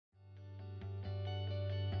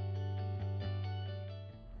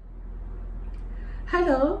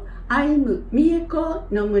Hello, I'm Mieko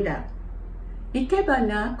Nomura.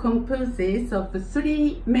 Ikebana composes of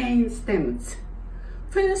 3 main stems.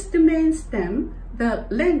 First main stem, the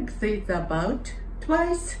length is about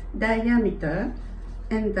twice diameter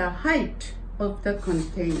and the height of the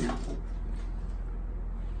container.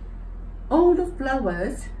 All the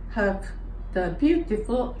flowers have the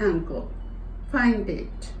beautiful angle. Find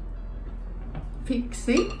it. Fix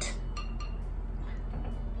it.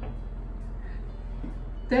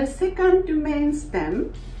 The second main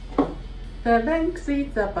stem, the length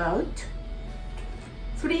is about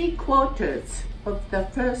 3/4 of the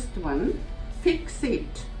first one. Fix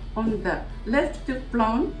it on the left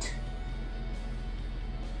front.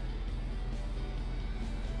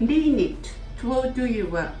 Lean it toward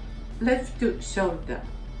your left shoulder.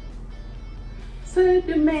 Third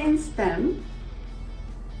main stem,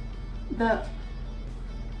 the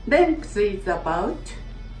length is about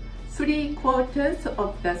 3/4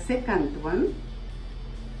 of the second one.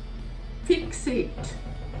 Fix it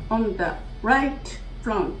on the right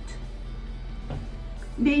front.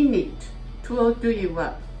 Lean it toward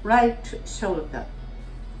your right shoulder.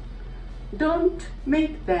 Don't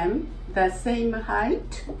make them the same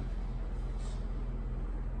height.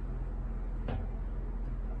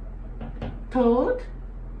 Tall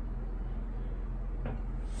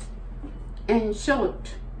and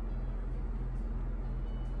short.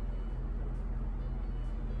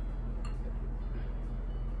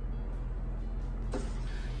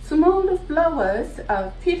 Small flowers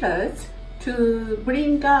are fillers to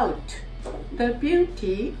bring out the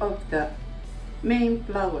beauty of the main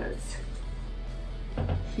flowers.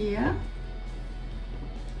 Here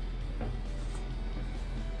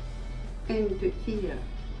and here.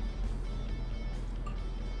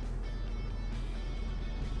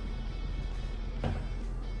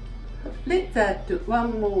 Let's add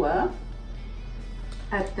one more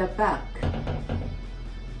at the back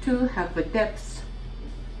to have a depth.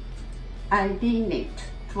 I lean it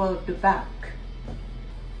toward the back.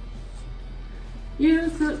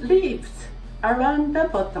 Use leaves around the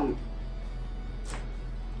bottom.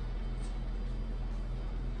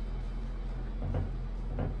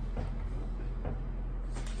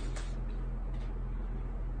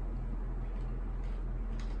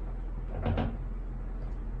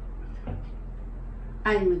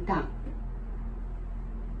 I'm done.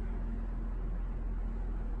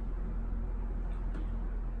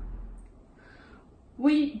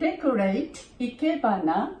 We decorate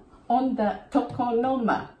Ikebana on the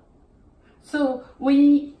tokonoma. So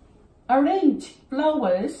we arrange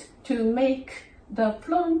flowers to make the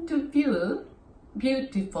front view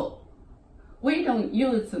beautiful. We don't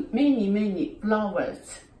use many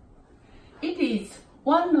flowers. It is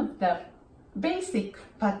one of the basic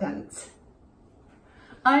patterns.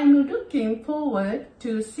 I'm looking forward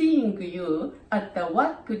to seeing you at the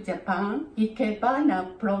WAK Japan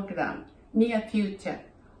Ikebana program near future.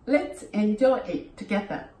 Let's enjoy it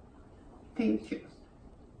together. Thank you.